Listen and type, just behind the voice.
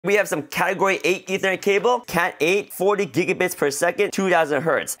We have some category 8 Ethernet cable, Cat 8, 40 gigabits per second, 2000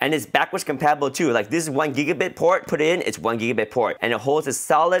 hertz. And it's backwards compatible too. Like this is 1 gigabit port, put it in, it's 1 gigabit port. And it holds a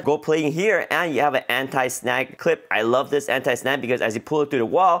solid gold plating here, and you have an anti-snag clip. I love this anti-snag because as you pull it through the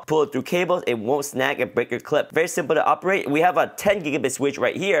wall, pull it through cables, it won't snag and break your clip. Very simple to operate. We have a 10 gigabit switch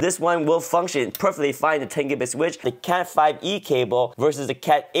right here. This one will function perfectly fine, the 10 gigabit switch. The Cat 5e cable versus the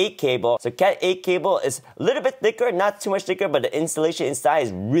Cat 8 cable. So Cat 8 cable is a little bit thicker, not too much thicker, but the installation inside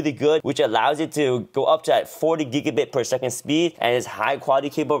is really good, which allows you to go up to 40 gigabit per second speed, and it's high quality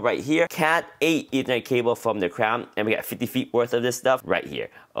cable right here. Cat 8 Ethernet cable from DACROWN, and we got 50 feet worth of this stuff right here.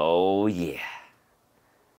 Oh yeah.